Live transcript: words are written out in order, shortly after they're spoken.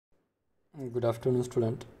Good afternoon,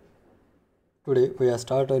 student. Today we are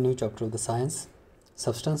start a new chapter of the science,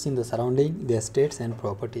 substance in the surrounding, their states and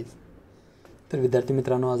properties. तर विद्यार्थी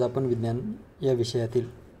मित्रांनो, आज आपण विज्ञान या विषयातील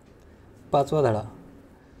 5वा धडा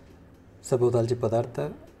सभोवतालचे पदार्थ,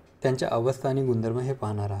 त्यांच्या अवस्था आणि गुणधर्म हे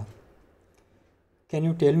पाहणार आहात. Can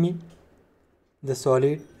you tell me the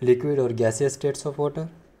solid, liquid or gaseous states of water?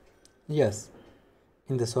 Yes.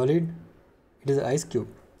 In the solid, it is ice cube.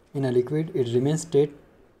 In a liquid, it remains state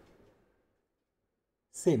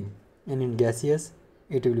same, and in gaseous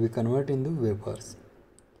it will be converted into vapors.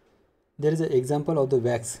 There is an example of the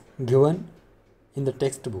wax given in the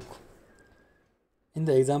textbook. In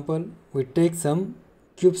the example, we take some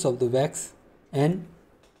cubes of the wax and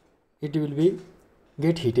it will be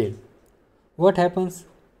get heated. What happens?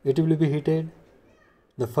 It will be heated.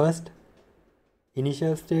 The first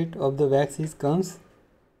initial state of the wax is comes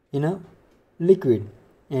in a liquid,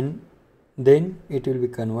 and then it will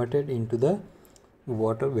be converted into the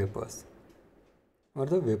water vapors or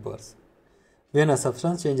the vapors. When a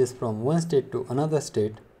substance changes from one state to another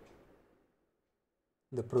state,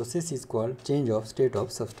 the process is called change of state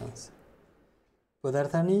of substance.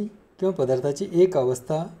 पदार्थांनी किंवा पदार्थाची एक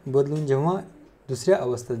अवस्था बदलून जेव्हा दुसऱ्या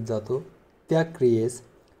अवस्थेत जातो त्या क्रियेस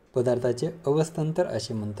पदार्थाचे अवस्थांतर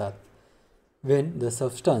असे म्हणतात. When the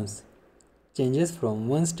substance changes from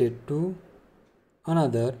one state to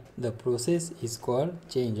another, the process is called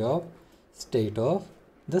change of state of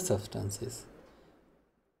the substances.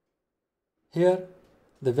 Here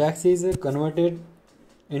the wax is converted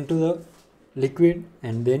into the liquid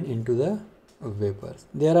and then into the vapors.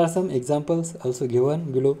 There are some examples also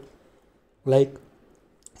given below, like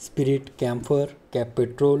spirit, camphor,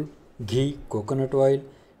 petrol, ghee, coconut oil,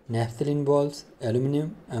 naphthalene balls,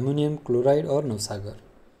 ammonium chloride or navsagar.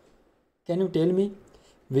 Can you tell me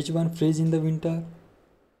which one freeze in the winter?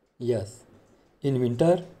 Yes, in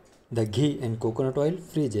winter the ghee and coconut oil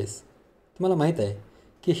freezes. तुम्हाला माहीत आहे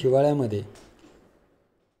की हिवाळ्यामध्ये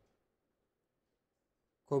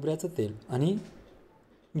खोबऱ्याचं तेल आणि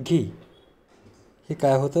घी हे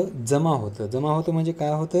काय होतं, जमा होतं म्हणजे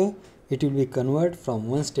काय होतं, it will be convert from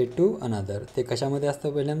one state to another. ते कशामध्ये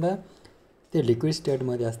असतं, पहिल्यांदा ते लिक्विड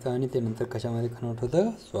स्टेटमध्ये असतं आणि ते नंतर कशामध्ये कन्वर्ट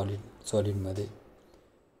होतं, सॉलिडमध्ये.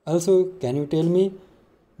 Also can you tell me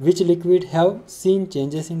which liquid have seen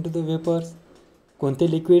changes in to the vapours? कोणते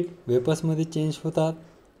लिक्विड वेपर्समध्ये चेंज होतात?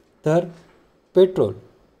 तर पेट्रोल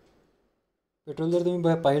जर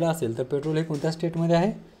तुम्ही पाहिलं असेल तर पेट्रोल हे कोणत्या स्टेटमध्ये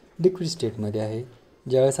आहे, लिक्विड स्टेटमध्ये आहे.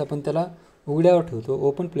 ज्यावेळेस आपण त्याला उघड्यावर ठेवतो,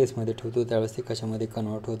 ओपन प्लेसमध्ये ठेवतो, त्यावेळेस ते कशामध्ये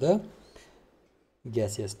कन्वर्ट होतं,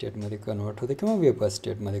 गॅसियस स्टेटमध्ये कन्वर्ट होतं किंवा वेपर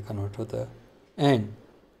स्टेटमध्ये कन्वर्ट होतं. And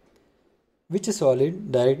which solid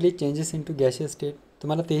directly changes in to gaseous state?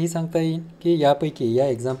 तुम्हाला तेही सांगता येईल की यापैकी, या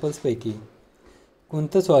एक्झाम्पल्सपैकी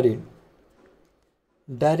कोणतं सॉलिड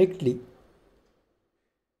डायरेक्टली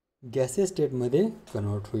गॅसियस स्टेटमध्ये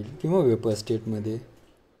कन्वर्ट होईल किंवा वेपर स्टेटमध्ये?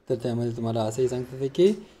 तर त्यामध्ये तुम्हाला असंही सांगता येते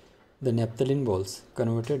की the नॅफ्थलिन balls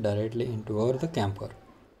converted directly into or the camphor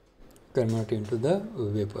convert into the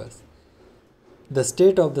vapours. The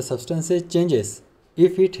state of the substances changes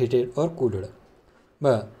if it heated or cooled.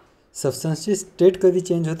 बघा, सबस्टन्सची स्टेट कधी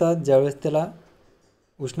चेंज होतात, ज्यावेळेस त्याला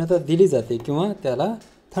उष्णता दिली जाते किंवा त्याला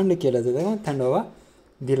थंड केलं जातं किंवा थंडावा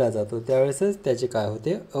दिला जातो, त्यावेळेसच त्याचे काय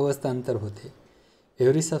होते, अवस्थांतर होते.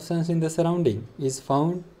 Every substance in the surrounding is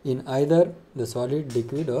found in either the solid,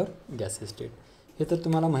 liquid or gaseous state. हे तर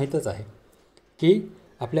तुम्हाला माहीतच आहे की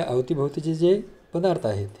आपल्या अवतीभोवतीचे जे पदार्थ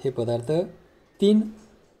आहेत हे पदार्थ 3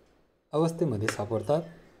 अवस्थेमध्ये सापडतात.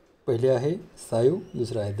 पहिले आहे स्थायू,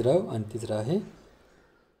 दुसरा आहे द्रव आणि तिसरा आहे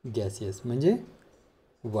गॅसियस म्हणजे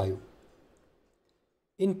वायू.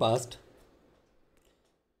 In past,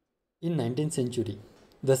 in 19th century,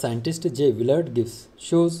 the scientist J. Willard Gibbs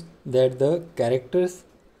shows that the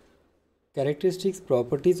characteristics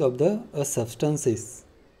properties of the substances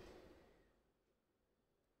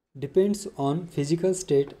depends on physical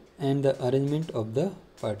state and the arrangement of the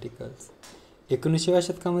particles. 19व्या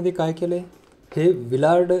शतकामध्ये काय केले, हे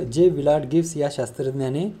विलार्ड गिब्स या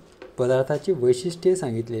शास्त्रज्ञाने पदार्थाची वैशिष्ट्ये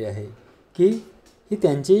सांगितलेली आहे की ही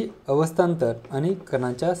त्यांची अवस्थांतर आणि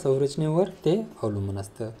कणांच्या संरचनेवर ते अवलंबून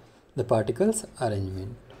असतं. The particles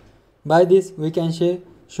arrangement. By this we can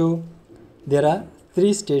show there are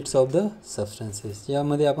 3 states of the substances.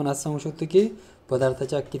 यामध्ये आपण असं सांगू शकतो की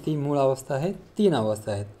पदार्थाच्या किती मूळ अवस्था आहेत, 3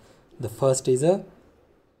 अवस्था आहेत. The first is a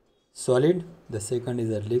solid, the second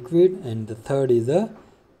is a liquid and the third is a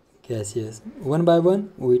gaseous. One by one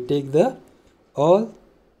we take the all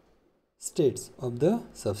states of the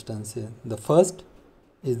substances. The first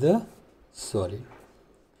is the solid.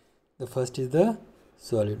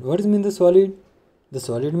 What does mean the solid? The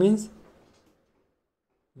solid means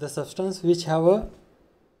the substance which have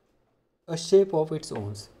a shape of its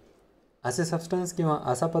ons. असे substance किंवा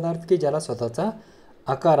असा पदार्थ की ज्याला स्वतःचा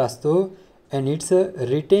आकार असतो. And it's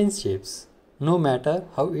retains shapes no matter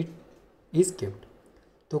how it is kept.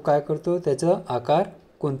 तो काय करतो, त्याचा आकार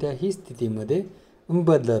कोणत्याही स्थितीमध्ये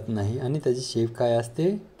बदलत नाही आणि त्याची शेप काय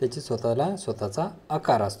असते, त्याची स्वतःचा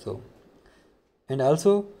आकार असतो. And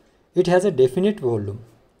also it has a definite volume.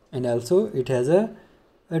 And also it has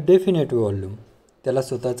a definite volume. त्याला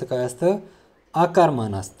स्वतःचं काय असतं,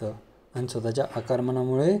 आकारमान असतं आणि स्वतःच्या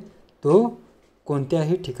आकारमानामुळे तो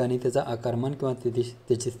कोणत्याही ठिकाणी त्याचा आकारमान किंवा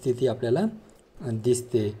त्याची स्थिती आपल्याला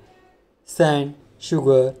दिसते. सँड,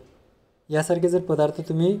 शुगर यासारखे जर पदार्थ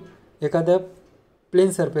तुम्ही एखाद्या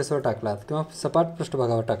प्लेन सरफेसवर टाकलात किंवा सपाट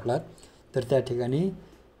पृष्ठभागावर टाकलात तर त्या ठिकाणी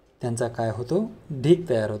त्यांचा काय होतो, ढीग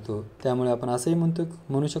तयार होतो. त्यामुळे आपण असंही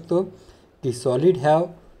म्हणू शकतो की solid have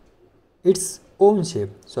its own shape.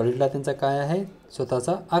 सॉलिडला त्यांचा काय आहे,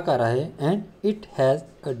 स्वतःचा आकार आहे. And it has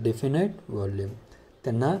a definite volume.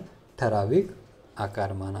 त्यांना ठराविक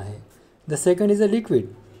आकारमान आहे. The second is a liquid.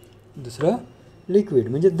 दुसरं लिक्विड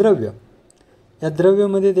म्हणजे द्रव्य. या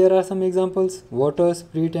द्रव्यामध्ये there are some examples, water,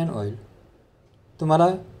 spirit and oil. तुम्हाला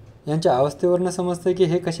यांच्या अवस्थेवरनं समजतं की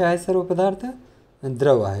हे कसे आहेत सर्व पदार्थ,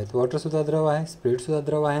 द्रव आहेत. वॉटरसुद्धा द्रव आहे, स्प्रिटसुद्धा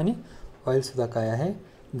द्रव आहे आणि ऑइलसुद्धा काय आहे,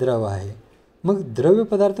 द्रव आहे. मग द्रव्य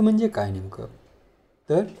पदार्थ म्हणजे काय नेमकं,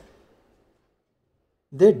 तर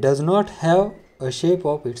दे does not have a shape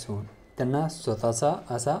of its own. त्यांना स्वतःचा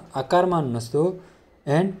असा आकारमान नसतो.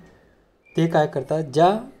 अँड ते काय करतात,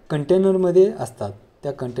 ज्या कंटेनरमध्ये असतात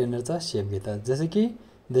त्या कंटेनरचा शेप घेतात. जसं की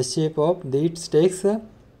the shape of its text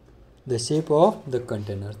the shape of the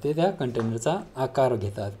container. ते त्या कंटेनरचा आकार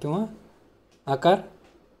घेतात किंवा आकार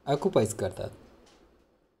ऑक्युपाईज करतात.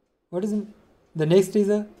 What is the next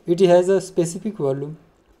is it has a specific volume.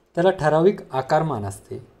 त्याला ठराविक आकारमान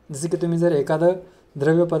असते. जसं की तुम्ही जर एखादं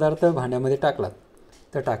द्रव्य पदार्थ भांड्यामध्ये टाकलात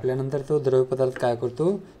तर टाकल्यानंतर तो द्रव्य पदार्थ काय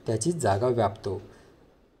करतो, त्याची जागा व्यापतो.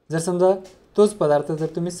 जर समजा तोच पदार्थ जर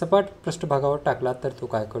तुम्ही सपाट पृष्ठभागावर टाकलात तर तो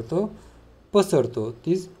काय करतो, पसरतो,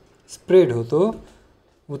 ती स्प्रेड होतो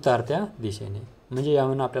उतारत्या दिशेने. म्हणजे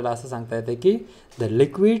यावरून आपल्याला असं सांगता येतं की the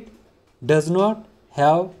liquid does not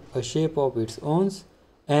have a shape of its ons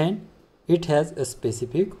and it has a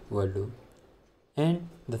specific volume. And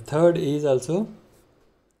the third is also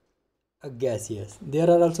a gaseous. There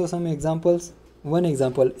are also some examples. One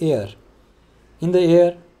example, air. In the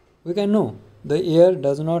air we can know the air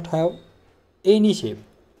does not have any shape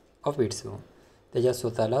of its own. त्याच्या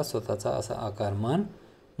स्वतःचा असा आकारमान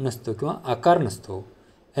नसतो किंवा आकार नसतो.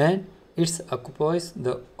 And it's occupies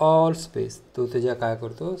the all space. तो त्याच्या काय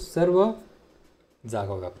करतो, सर्व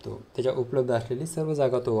जागा व्यापतो. त्याच्या उपलब्ध असलेली सर्व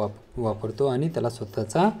जागा तो वापरतो आणि त्याला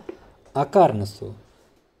स्वतःचा आकार नसतो.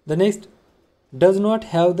 The next does not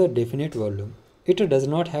have the definite volume. It does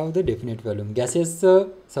not have the definite volume. Gaseous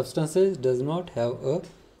substances does not have a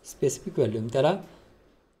specific volume. त्याला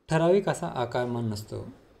ठराविक असा आकारमान नसतो.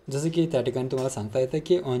 जसं की त्या ठिकाणी तुम्हाला सांगता येतं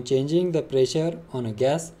की on changing the pressure on a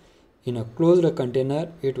gas in a closed container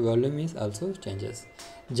it volume is also changes.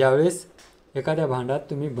 ज्यावेळेस एखाद्या भांड्यात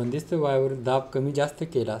तुम्ही बंदिस्त वायूवर दाब कमी जास्त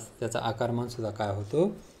केलास त्याचा आकारमानसुद्धा काय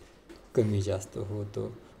होतो, कमी जास्त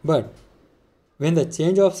होतो. But when the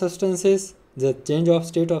change of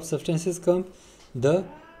state of substances come, the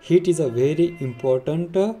heat is a very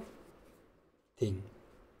important thing.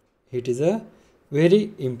 Heat is a very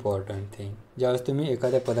important thing. ज्यावेळेस तुम्ही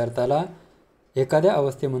एखाद्या पदार्थाला एखाद्या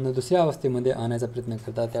अवस्थेमधून दुसऱ्या अवस्थेमध्ये आणायचा प्रयत्न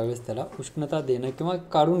करता त्यावेळेस त्याला उष्णता देणं किंवा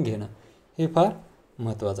काढून घेणं हे फार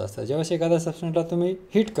महत्त्वाचं असतं. ज्यावेळेस एखाद्या सबस्टन्सला तुम्ही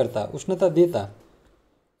हीट करता, उष्णता देता,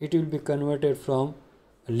 it will be converted from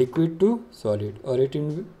liquid to solid और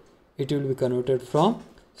it will be converted from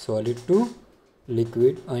solid to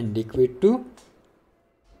liquid and liquid to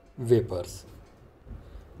vapors.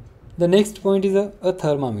 The next point is a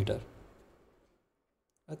thermometer.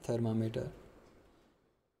 A thermometer.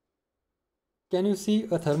 Can you see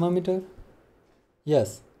a thermometer?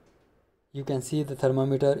 Yes, you can see the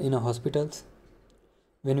thermometer in a hospitals.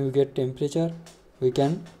 When we get temperature, we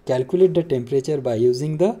can calculate the temperature by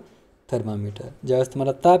using the thermometer. ज्यावेळेस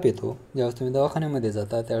तुम्हाला ताप येतो, ज्यावेळेस तुम्ही दवाखान्यामध्ये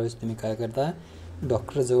जाता त्यावेळेस तुम्ही काय करता,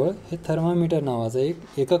 डॉक्टरजवळ हे थर्मामीटर नावाचं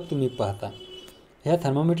एक एकक तुम्ही पाहता. ह्या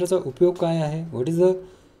थर्मामीटरचा उपयोग काय आहे, what is the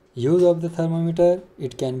use of the thermometer?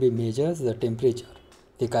 It can be measures the temperature.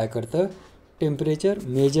 ते काय करतं, टेम्परेचर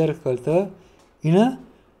मेजर करतं in a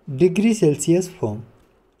degree Celsius form.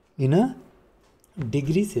 In a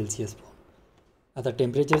degree Celsius form. आता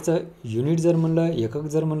टेम्परेचरचं युनिट जर म्हणलं, एकक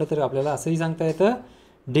जर म्हणलं तर आपल्याला असंही सांगता येतं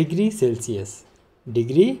degree Celsius.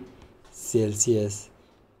 Degree Celsius.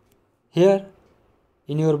 Here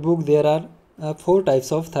in your book there are 4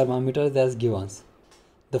 types of thermometers as given.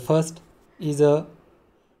 The first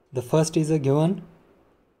is a given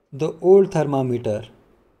the old thermometer.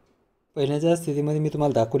 पहिल्याच्या स्थितीमध्ये मी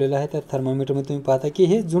तुम्हाला दाखवलेलं आहे. त्या थर्मामीटरमध्ये तुम्ही पाहता की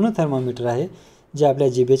हे जुनं थर्मामीटर आहे जे आपल्या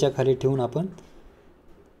जिभेच्या खाली ठेवून आपण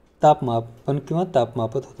तापमापन किंवा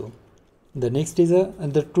तापमापत होतो. The next is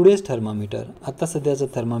the today's thermometer. आत्ता सध्याचं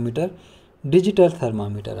थर्मामीटर डिजिटल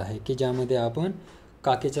थर्मामीटर आहे की ज्यामध्ये आपण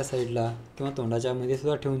काकेच्या साईडला किंवा तोंडाच्या मध्ये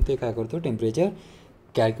सुद्धा ठेवून ते काय करतो, टेम्परेचर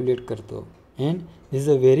कॅल्क्युलेट करतो. And this is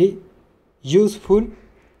a very useful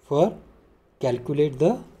for calculate the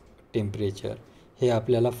temperature. हे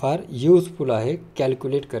आपल्याला फार यूजफुल आहे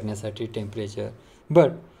कॅल्क्युलेट करण्यासाठी temperature.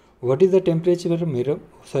 But what is the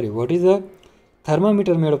what is the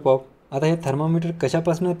thermometer made up of. आता हे थर्मामीटर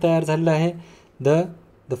कशापासून तयार झालेलं आहे.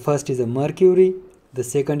 The first is a mercury, the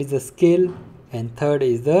second is a scale and third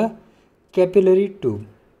is the capillary tube.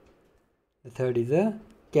 आता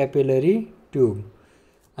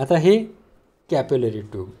हे कॅपिलरी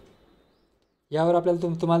ट्यूब यावर आपल्याला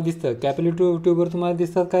तुम्हाला दिसतं कॅपिलरी ट्यूबवर तुम्हाला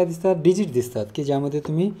दिसतात काय दिसतात, डिजिट दिसतात की ज्यामध्ये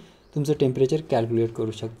तुम्ही तुमचं टेम्परेचर कॅल्क्युलेट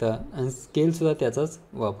करू शकता. आणि स्केलसुद्धा त्याचाच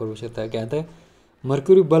वापरू शकता. की आता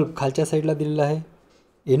मर्क्युरी बल्ब खालच्या साईडला दिलेला आहे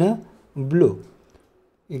in a blue.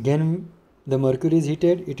 Again the mercury is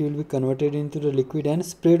heated, it will be converted in to the liquid and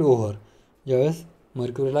spread over. ज्यावेळेस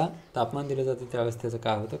मर्क्युरीला तापमान दिलं जातं त्यावेळेस त्याचं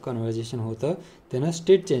काय होतं, कन्व्हर्जेशन होतं, त्यानं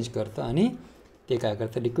स्टेट चेंज करतं आणि ते काय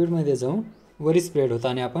करतं, लिक्विडमध्ये जाऊन वरी स्प्रेड होतं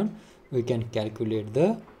आणि आपण we can calculate the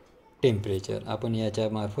temperature. आपण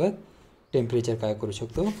याच्यामार्फत टेम्परेचर काय करू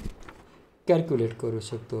शकतो, कॅल्क्युलेट करू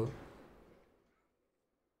शकतो.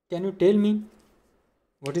 Can you tell me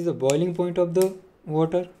what is the boiling point of the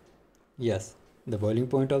water. Yes, the boiling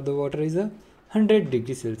point of the water is 100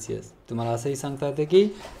 degree Celsius. तुम्हाला असंही सांगता येतं की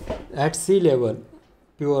at sea level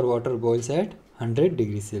pure water boils at 100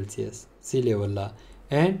 degree Celsius C लेवलला.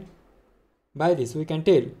 And by this we can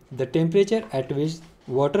tail the temperature at which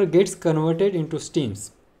water gets converted into steams.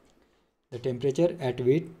 The temperature at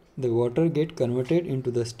which the water get converted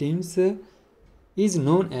into the steams is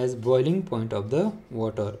known as boiling point of the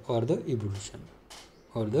water or the ebullition.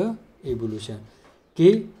 की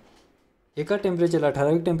एका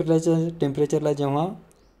ठराविक टेम्परेचरला जेव्हा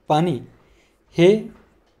पाणी हे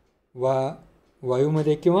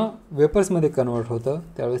वायूमध्ये किंवा वेपर्समध्ये convert होतं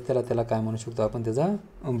त्यावेळेस त्याला काय म्हणू शकतो आपण, त्याचा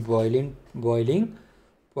बॉइलिंग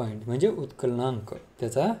पॉईंट म्हणजे उत्कलनांक.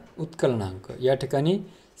 त्याचा उत्कलनांक या ठिकाणी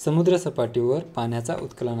समुद्र सपाटीवर पाण्याचा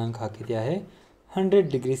उत्कलनांक हा किती आहे, 100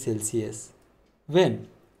 degree Celsius. Wien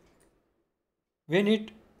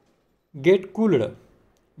it get cooled,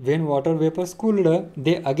 Wien water vapours cooled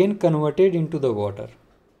they again converted in to the water.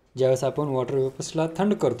 ज्यावेळेस आपण वॉटर वेपर्सला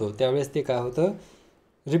थंड करतो त्यावेळेस ते काय होतं,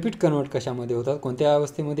 रिपीट कन्वर्ट कशामध्ये होतात, कोणत्या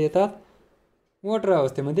अवस्थेमध्ये येतात, वॉटर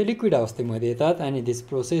अवस्थेमध्ये, लिक्विड अवस्थेमध्ये येतात. आणि दिस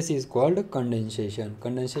process is called condensation.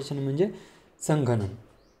 Condensation म्हणजे संघनन.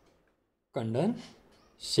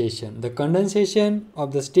 The condensation of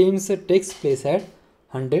the stems text place at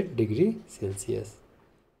 100 degree Celsius.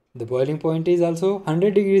 The boiling point is also 100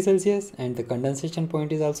 degree Celsius and the condensation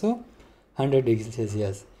point is also 100 degree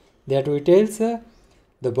Celsius. That we tells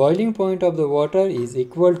the boiling point of the water is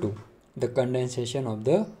equal to the condensation of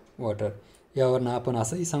the water. यावरनं आपण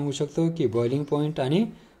असंही सांगू शकतो की boiling point आणि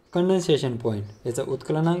condensation point याचा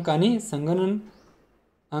उत्कलनांक आणि संगणन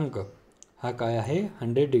अंक हा काय आहे,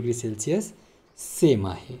 100 डिग्री सेल्सिअस सेम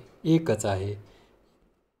आहे, एकच आहे.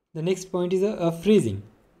 The next point is a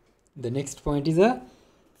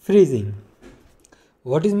freezing.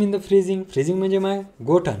 What is mean the freezing. Freezing म्हणजे काय,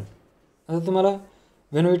 गोठण. आता तुम्हाला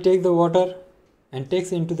Wien we take the water and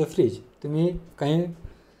takes in to the fridge, तुम्ही काही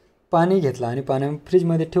पाणी घेतला आणि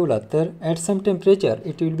फ्रीजमध्ये ठेवला तर at some temperature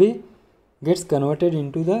it will be gates converted in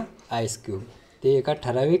to the ice cube. ते एका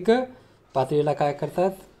ठराविक पातळीला काय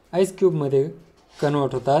करतात, आईस क्यूबमध्ये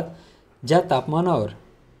कन्वर्ट होतात. ज्या तापमानावर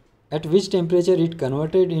at which temperature it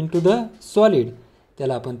converted in to the solid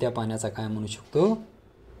त्याला आपण त्या पाण्याचा काय म्हणू शकतो,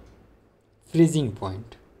 freezing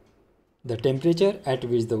point. The temperature at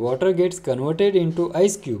which the water gates converted in to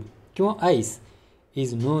ice cube किंवा ice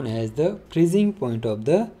is non as the freezing point of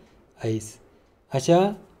the ice.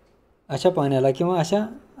 अशा पाण्याला किंवा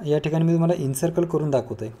या ठिकाणी मी तुम्हाला इनसर्कल करून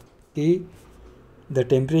दाखवतो आहे की the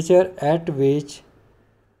temperature at which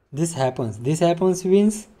this happens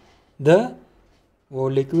means the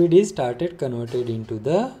liquid is started converted in to the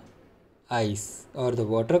ice और the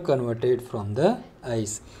water converted from the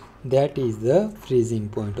ice. That is the freezing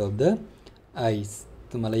point of the ice.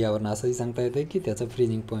 तुम्हाला यावरून असंही सांगता येतं की त्याचा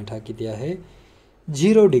फ्रीजिंग पॉईंट हा किती आहे,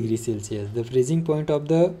 0 degree Celsius. The freezing point of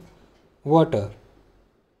the water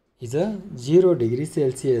is a 0 degree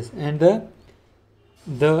Celsius and the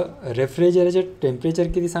the रेफ्रिजरेटरचं temperature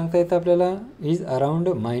किती सांगता येतं आपल्याला, is around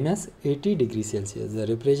 -80 degree Celsius. The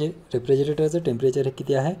रेफ्रिजरेटरचं temperature हे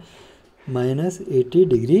किती आहे, -80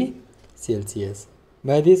 degree Celsius.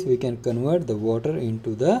 By this we can convert the water in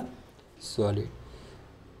to the solid.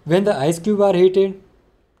 Wien the ice cube R heated,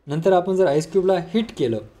 नंतर आपण जर आईस क्यूबला हीट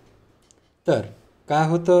केलं तर काय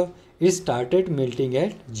होतं, it started melting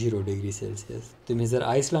at 0 degree Celsius. तुम्ही जर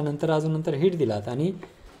आईसला नंतर हीट दिलात आणि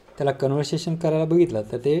त्याला कन्व्हर्सेशन करायला बघितलं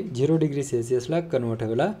तर ते 0 डिग्री सेल्सिअसला कन्वर्ट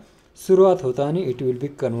व्हायला सुरुवात होतं आणि it will be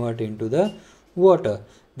convert in to the water.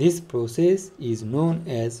 This process is non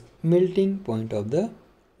as melting point of the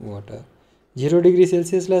water. 0 degree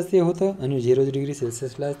सेल्सिअसलाच ते होतं आणि 0 डिग्री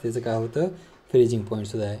सेल्सिअसलाच त्याचं काय होतं, फ्रीजिंग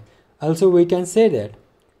पॉईंटसुद्धा आहे. Also we can say that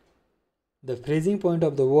the freezing point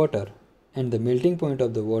of the water and the melting point of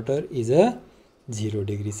the water is a 0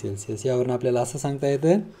 degree Celsius. यावरून आपल्याला असं सांगता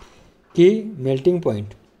येतं की मेल्टिंग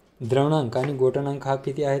पॉईंट द्रवणांक आणि गोठणांक हा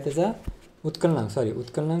किती आहे, त्याचा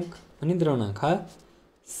उत्कलनांक आणि द्रवणांक हा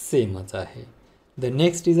सेमच आहे. The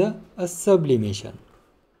next is a sublimation.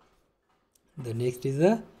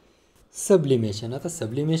 आता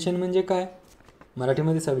सब्लिमेशन म्हणजे काय,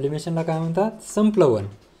 मराठीमध्ये सब्लिमेशनला काय म्हणतात, संप्लवन.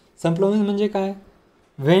 संप्लवन म्हणजे काय,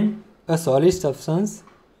 when a solid substance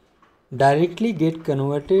directly get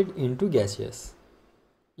converted into gaseous.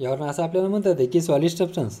 यावरून असं आपल्याला म्हणतात आहे की solid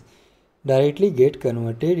substance directly get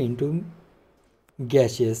converted into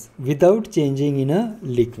gaseous without changing in a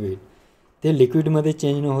liquid. ते लिक्विडमध्ये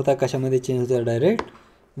चेंज न होता कशामध्ये चेंज होतं, डायरेक्ट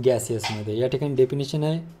गॅसियसमध्ये. या ठिकाणी डेफिनेशन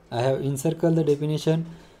आहे, I have इन्सर्कल the definition.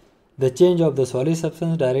 The change of the solid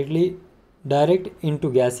substance direct into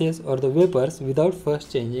gases और the vapours without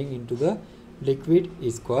first changing into the liquid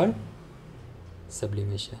is called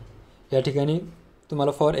sublimation. या ठिकाणी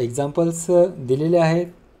तुम्हाला फॉर एक्झाम्पल्स दिलेले आहेत.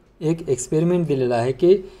 एक एक्सपेरिमेंट दिलेला आहे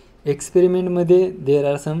की एक्सपेरिमेंटमध्ये there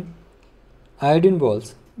are some iodine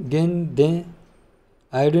balls. Then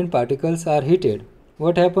iodine particles are heated.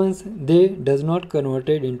 What happens? They does not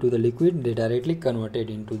converted into the liquid. They directly converted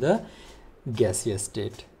into the gaseous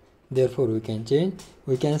state. Therefore, we can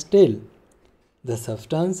tell the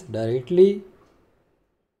substance directly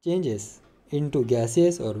changes into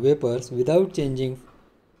gases or vapors without changing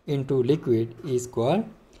into liquid is called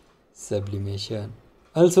sublimation.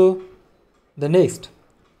 Also, the next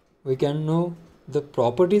we can know the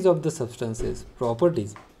properties of the substances.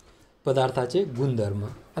 Properties, पदार्थाचे गुणधर्म.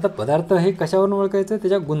 आता पदार्थ हे कशावरून ओळखायचं,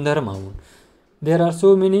 त्याच्या गुणधर्मावरून. There are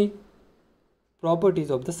so many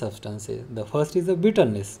properties of the substances. The first is the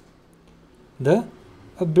brittleness.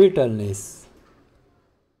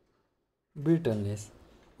 Brittleness.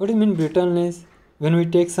 What do you mean brittleness? When we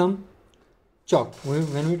take some chalk,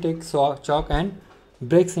 when we take chalk and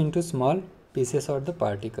breaks into small pieces or the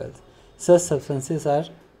particles, such substances are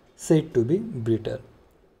said to be brittle.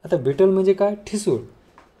 आता brittle म्हणजे काय, ठिसूळ.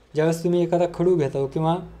 ज्यावेळेस तुम्ही एखादा खडू घेतो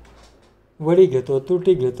किंवा वडी घेतो,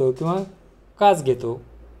 तुरटी घेतो किंवा काच घेतो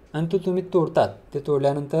आणि तो तुम्ही तोडतात, ते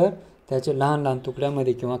तोडल्यानंतर त्याचे लहान लहान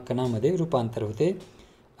तुकड्यामध्ये किंवा कणामध्ये रूपांतर होते.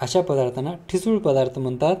 अशा पदार्थांना ठिसूळ पदार्थ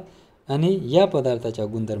म्हणतात आणि या पदार्थाच्या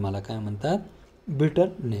गुणधर्माला काय म्हणतात,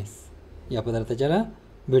 ब्रिटलनेस. या पदार्थाच्याला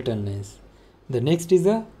brittleness. The next is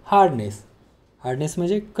a hardness. Hardness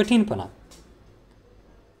म्हणजे कठीणपणा.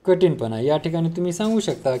 या ठिकाणी तुम्ही सांगू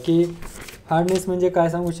शकता की हार्डनेस म्हणजे काय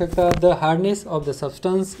सांगू शकता, the hardness of the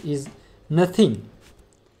substance is nothing.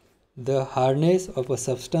 The hardness of a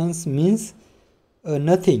substance means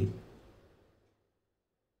nothing,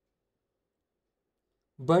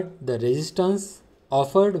 but the resistance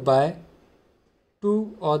offered by two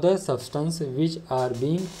other substance which are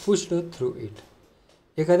being pushed through it.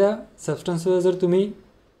 एखाद्या सबस्टन्सवर जर तुम्ही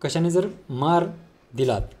कशाने जर मार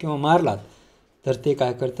दिलात किंवा मारलात तर ते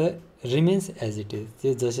काय करतं, रिमेन्स ॲज इट इज.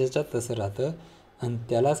 ते जसेच्या तसं राहतं आणि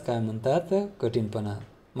त्यालाच काय म्हणतात, कठीणपणा.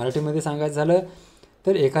 मराठीमध्ये सांगायचं झालं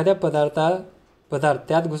तर एखाद्या पदार्थ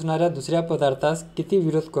त्यात घुसणाऱ्या दुसऱ्या पदार्थास किती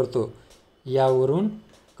विरोध करतो यावरून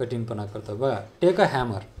कठीणपणा करतो. बघा, टेक अ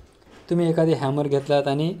हॅमर. तुम्ही एखादी हॅमर घेतलात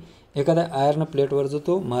आणि एखाद्या आयर्न प्लेटवर जो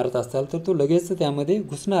तो मारत असाल तर तो लगेच त्यामध्ये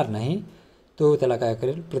घुसणार नाही. तो त्याला काय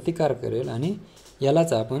करेल, प्रतिकार करेल आणि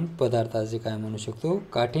यालाच आपण पदार्थाचे काय म्हणू शकतो,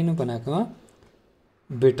 काठीणपणा किंवा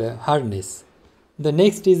hardness. The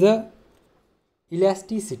next is a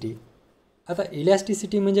elasticity. आता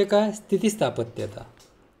इलॅस्टिसिटी म्हणजे काय, स्थितिस्थापत्यता.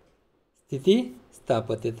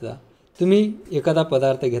 तुम्ही एखादा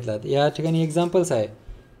पदार्थ घेतलात, या ठिकाणी एक्झाम्पल्स आहे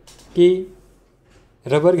की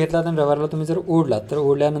रबर घेतलात आणि रबरला तुम्ही जर ओढलात तर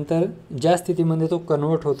ओढल्यानंतर ज्या स्थितीमध्ये तो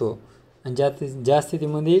कन्वर्ट होतो आणि ज्या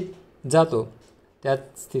स्थितीमध्ये जातो त्या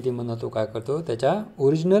स्थितीमधून तो काय करतो, त्याच्या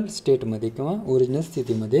ओरिजिनल स्टेटमध्ये किंवा ओरिजिनल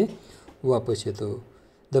स्थितीमध्ये वापस येतो.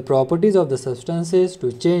 The properties of the substances to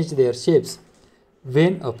change there shapes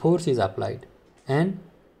when a force is applied and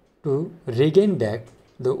to regain back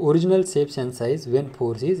the original shapes and size when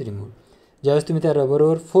force is removed. ज्यावेळेस तुम्ही त्या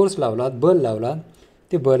रबरवर फोर्स लावलात, बल लावलात,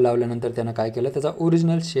 ते बल लावल्यानंतर त्यानं काय केलं, त्याचा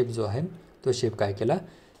ओरिजिनल शेप जो आहे तो शेप काय केला,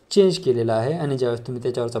 चेंज केलेला आहे. आणि ज्यावेळेस तुम्ही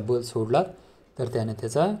त्याच्यावरचा बल सोडलात तर त्याने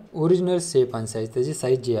त्याचा ओरिजिनल शेप आणि साईज, त्याची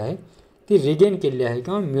साईज जी आहे ती रिगेन केलेली आहे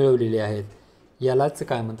किंवा मिळवलेली आहेत. यालाच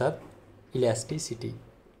काय म्हणतात, इलॅस्टिसिटी.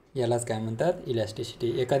 यालाच काय म्हणतात,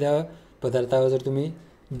 इलॅस्टिसिटी. एखाद्या पदार्थावर जर तुम्ही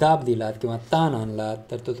दाब दिलात किंवा ताण आणलात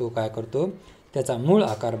तर तो काय करतो, त्याचा मूळ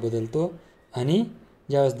आकार बदलतो आणि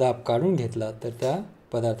ज्यावेळेस दाब काढून घेतला तर त्या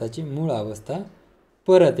पदार्थाची मूळ अवस्था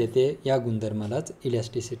परत येते. या गुणधर्मालाच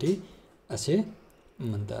इलॅस्टिसिटी असे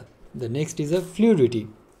म्हणतात. The next is a fluidity.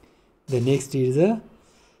 The next is a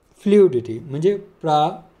fluidity म्हणजे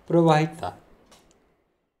प्रवाहिकता.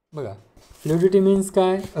 बघा, फ्लुइडिटी मीन्स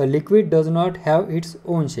काय, a liquid does not have its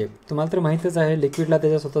own shape. तुम्हाला तर माहीतच आहे लिक्विडला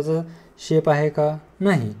त्याचा स्वतःचा शेप आहे का,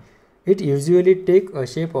 नाही. It usually take a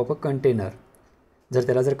shape of a container. जर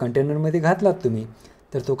त्याला जर कंटेनरमध्ये घातलात तुम्ही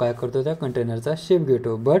तर तो काय करतो, त्या कंटेनरचा शेप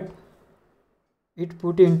घेतो. But it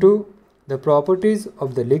put in to the properties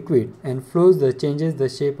of the liquid and flows the changes the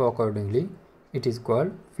shape accordingly. It is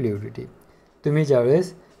called fluidity. तुम्ही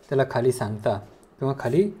ज्यावेळेस त्याला खाली सांगता किंवा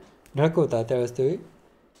खाली ढळकवता त्यावेळेस ते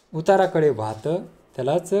उताराकडे वाहतं,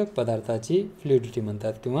 त्यालाच पदार्थाची फ्लुइडिटी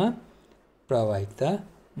म्हणतात किंवा प्रवाहिकता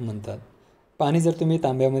म्हणतात. पाणी जर तुम्ही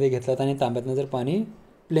तांब्यामध्ये घेतलात आणि तांब्यातनं जर पाणी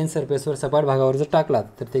प्लेन सरफेसवर, सपाट भागावर जर टाकलात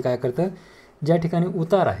तर ते काय करतं, ज्या ठिकाणी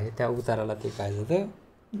उतार आहे त्या उताराला ते काय जातं,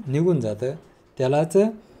 निघून जातं. त्यालाच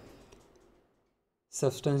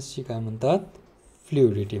सबस्टन्सची काय म्हणतात,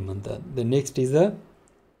 फ्लुइडिटी म्हणतात. The next is a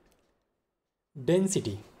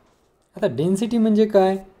density. आता डेन्सिटी म्हणजे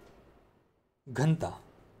काय, घनता.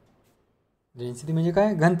 डेन्सिटी म्हणजे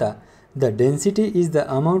काय, घनता. The density is the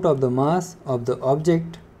amount of the mass of the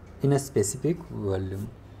object in a specific volume.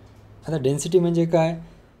 आता डेन्सिटी म्हणजे काय,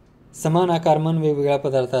 समान आकारमान वेगवेगळ्या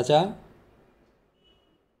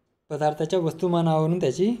पदार्थाच्या वस्तुमानावरून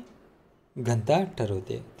त्याची घनता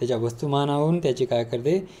ठरवते. त्याच्या वस्तुमानावरून त्याची काय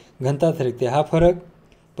करते, घनता ठरवते. हा फरक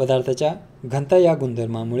पदार्थाच्या घनता या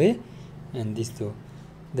गुणधर्मामुळे दिसतो.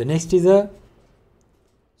 The next is a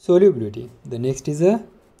solubility. The next is a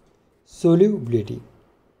solubility.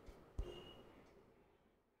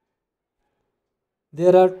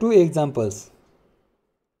 There are two examples.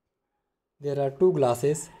 There are two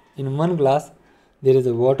glasses. In one glass there is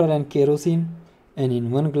a water and kerosene, and in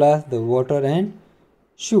one glass the water and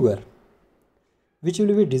sugar. Which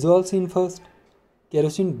will be dissolved in first?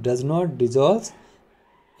 Kerosene does not dissolve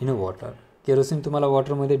in a water. Kerosene तुम्हाला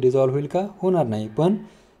वॉटरमध्ये dissolve होईल का, होणार नाही. पण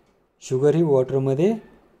sugar ही वॉटरमध्ये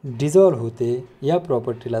dissolve होते. या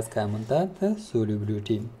प्रॉपर्टीलाच काय म्हणतात,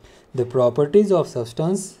 solubility. The properties of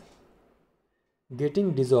substance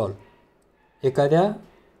getting dissolve. एखाद्या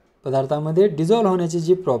पदार्थामध्ये डिझॉल्व्ह होण्याची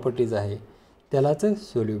जी प्रॉपर्टीज आहे त्यालाच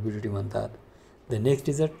सोल्युबिलिटी म्हणतात. The next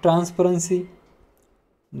is a transparency.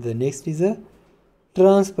 The next is a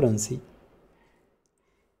transparency.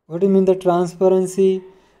 What is mean the transparency?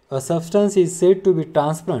 A substance is sed to be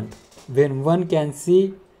transparent Wien one can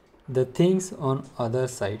see the things on other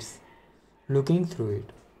sides looking through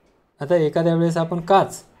it. आता एखाद्या वेळेस आपण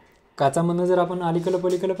काचामधनं जर आपण अलीकडं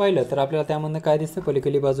पलीकडं पाहिलं तर आपल्याला त्यामधनं काय दिसतं,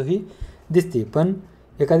 पलीकडली बाजू ही दिसते. पण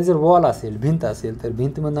एखादी जर वॉल असेल, भिंत असेल, तर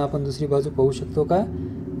भिंतमधनं आपण दुसरी बाजू पाहू शकतो का,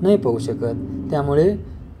 नाही पाहू शकत. त्यामुळे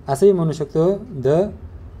असंही म्हणू शकतो द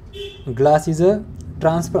ग्लास इज अ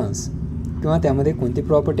ट्रान्सपरन्स, किंवा त्यामध्ये कोणती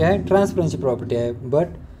प्रॉपर्टी आहे, ट्रान्सपरन्सी प्रॉपर्टी आहे. But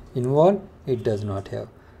in wall it does not have.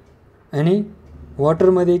 आणि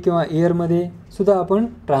वॉटरमध्ये किंवा एअरमध्ये सुद्धा आपण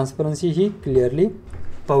ट्रान्सपरन्सी ही क्लिअरली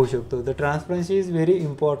पाहू शकतो. The transparency is very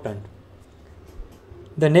important.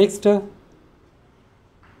 The next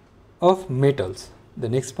of metals. The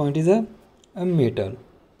next point is a metal.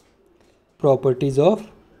 Properties of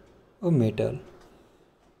a metal.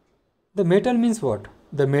 The metal means what?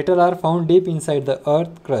 The metal R found deep inside the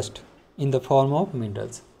earth crust in the form of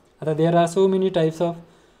minerals. आता there are so many types of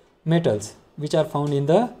metals which are found in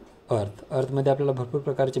the earth. अर्थमध्ये आपल्याला भरपूर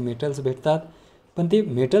प्रकारचे metals भेटतात. पण ते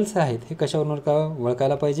metals आहेत हे कशावरून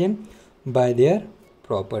ओळखायला पाहिजे? By their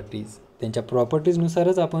properties. त्यांच्या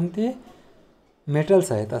प्रॉपर्टीजनुसारच आपण ते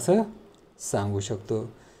मेटल्स आहेत असं सांगू शकतो.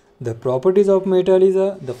 The properties of metal is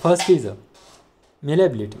the first is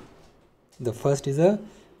malleability. The first is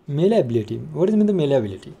malleability. What is mean the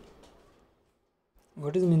malleability?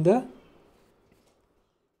 What is mean the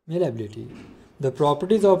malleability? The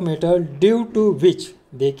properties of metal due to which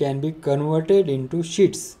they can be converted into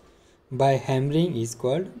sheets by hammering is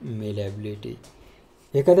called malleability.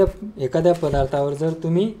 एखाद्या पदार्थावर जर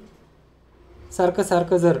तुम्ही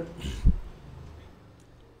सारखं जर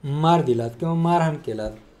मार दिलात किंवा मारहाण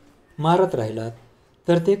केलात, मारत राहिलात,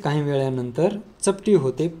 तर ते काही वेळानंतर चपटी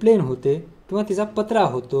होते, प्लेन होते किंवा तिचा पत्रा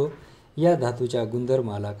होतो. या धातूच्या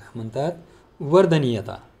गुणधर्माला काय म्हणतात?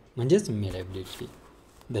 वर्धनीयता म्हणजेच malleability.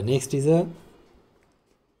 The next is a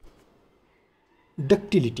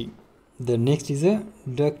ductility. The next is a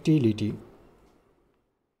ductility.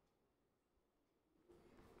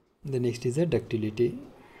 The next is a ductility.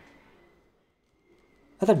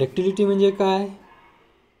 आता डक्टिलिटी म्हणजे काय?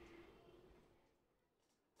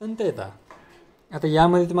 तंतयता. आता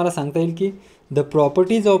यामध्ये तुम्हाला सांगता येईल की the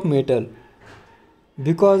properties of metal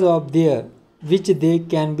because of their which they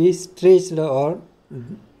can be stretched or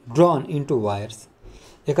drawn in to wires.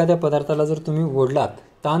 एखाद्या पदार्थाला जर तुम्ही ओढलात,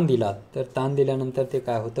 ताण दिलात, तर ताण दिल्यानंतर ते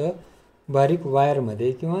काय होतं? बारीक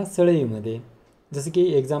वायरमध्ये किंवा सळईमध्ये. जसं की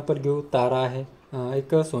एक्झाम्पल घेऊ, तारा आहे,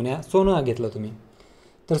 एक सोनं घेतलं तुम्ही,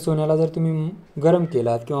 तर सोन्याला जर तुम्ही गरम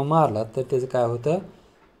केलात किंवा मारलात तर त्याचं काय होतं?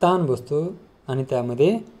 ताण बसतो आणि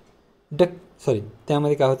त्यामध्ये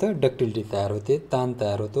त्यामध्ये काय होतं? डक्टिलिटी तयार होते, ताण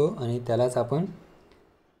तयार होतो आणि त्यालाच आपण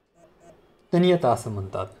तन्यता असं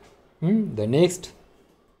म्हणतात. The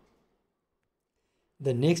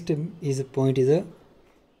next is point is a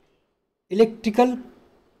electrical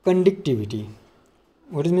conductivity.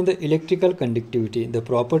 What is mean the electrical conductivity? The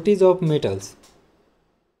properties of metals.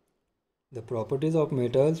 The properties of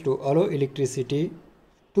metals to allow electricity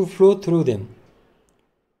to flow through them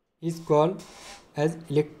is called as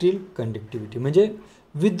electrical conductivity. म्हणजे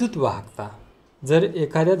विद्युत वाहकता. जर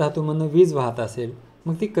एखाद्या धातूमधून वीज वाहत असेल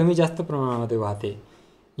मग ती कमी जास्त प्रमाणामध्ये वाहते.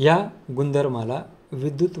 या गुणधर्माला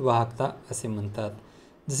विद्युत वाहकता असे म्हणतात.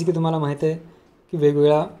 जसे की तुम्हाला माहीत आहे की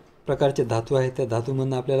वेगवेगळ्या प्रकारचे धातू आहेत, त्या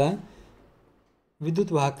धातूमधून आपल्याला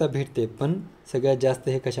विद्युत वाहकता भेटते, पण सगळ्यात जास्त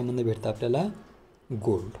हे कशामधून भेटतं आपल्याला?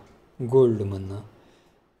 गोल्डमधनं.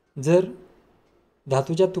 जर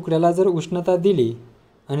धातूच्या तुकड्याला जर उष्णता दिली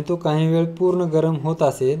आणि तो काही वेळ पूर्ण गरम होत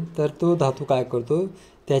असेल तर तो धातू काय करतो?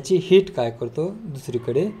 त्याची हीट काय करतो?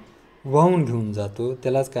 दुसरीकडे वाहून घेऊन जातो.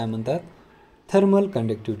 त्यालाच काय म्हणतात? Thermal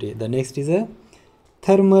conductivity. The next is a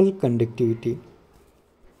thermal conductivity.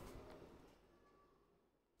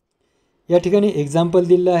 या ठिकाणी एक्झाम्पल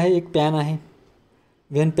दिलेलं आहे. एक पॅन आहे.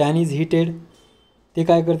 व्हेन पॅन इज हीटेड, ते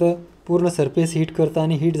काय करतं? पूर्ण सरफेस हीट करतं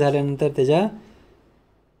आणि हीट झाल्यानंतर त्याच्या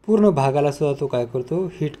पूर्ण भागाला सुद्धा तो काय करतो?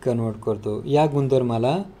 हीट कन्वर्ट करतो. या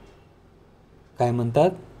गुणधर्माला काय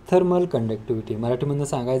म्हणतात? Thermal conductivity. मराठीमधून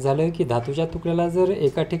सांगायचं झालं की धातूच्या तुकड्याला जर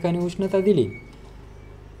एका ठिकाणी उष्णता दिली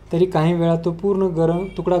तरी काही वेळा तो पूर्ण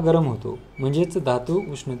तुकडा गरम होतो, म्हणजेच धातू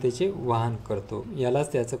उष्णतेचे वाहन करतो.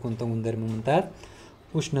 यालाच त्याचं कोणतं गुणधर्म म्हणतात?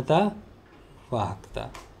 उष्णता वाहकता.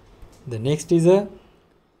 The next is a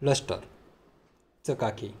lustre,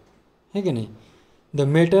 चकाकी, है की नाही? The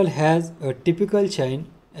metal has a typical shine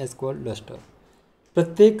as called lustre.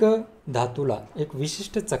 प्रत्येक धातूला एक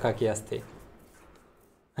विशिष्ट चकाकी असते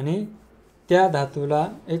आणि त्या धातूला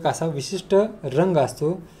एक असा विशिष्ट रंग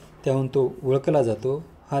असतो, त्याहून तो ओळखला जातो.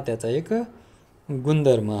 हा त्याचा एक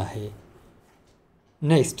गुणधर्म आहे.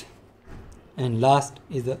 Next and last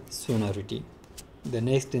is a सोनॅरिटी. The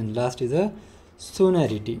next and last is a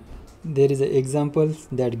sonority. There is a examples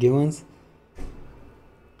that gives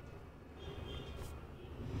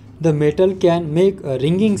the metal can make a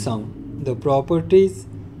ringing sound.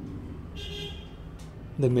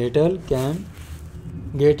 The metal can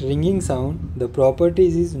get ringing sound. The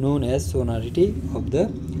properties is known as sonority of the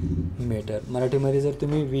metal. मराठीमध्ये जर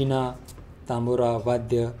तुम्ही वीणा, तांबोरा,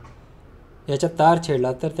 वाद्य याच्या तार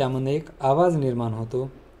छेडला तर त्यामध्ये एक आवाज निर्माण होतो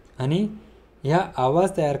आणि ह्या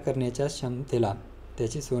आवाज तयार करण्याच्या क्षमतेला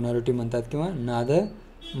त्याची सोनॅरिटी म्हणतात किंवा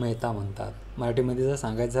नादमयता म्हणतात. मराठीमध्ये जर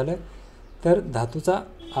सांगायचं झालं तर धातूचा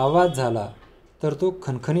आवाज झाला तर तो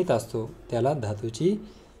खणखणीत असतो, त्याला धातूची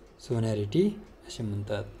सोनॅरिटी असे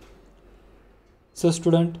म्हणतात. So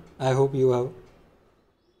student, I hope you have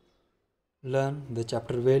learn the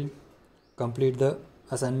chapter well. Complete the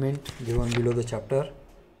assignment given below the chapter.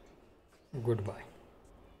 Good bye.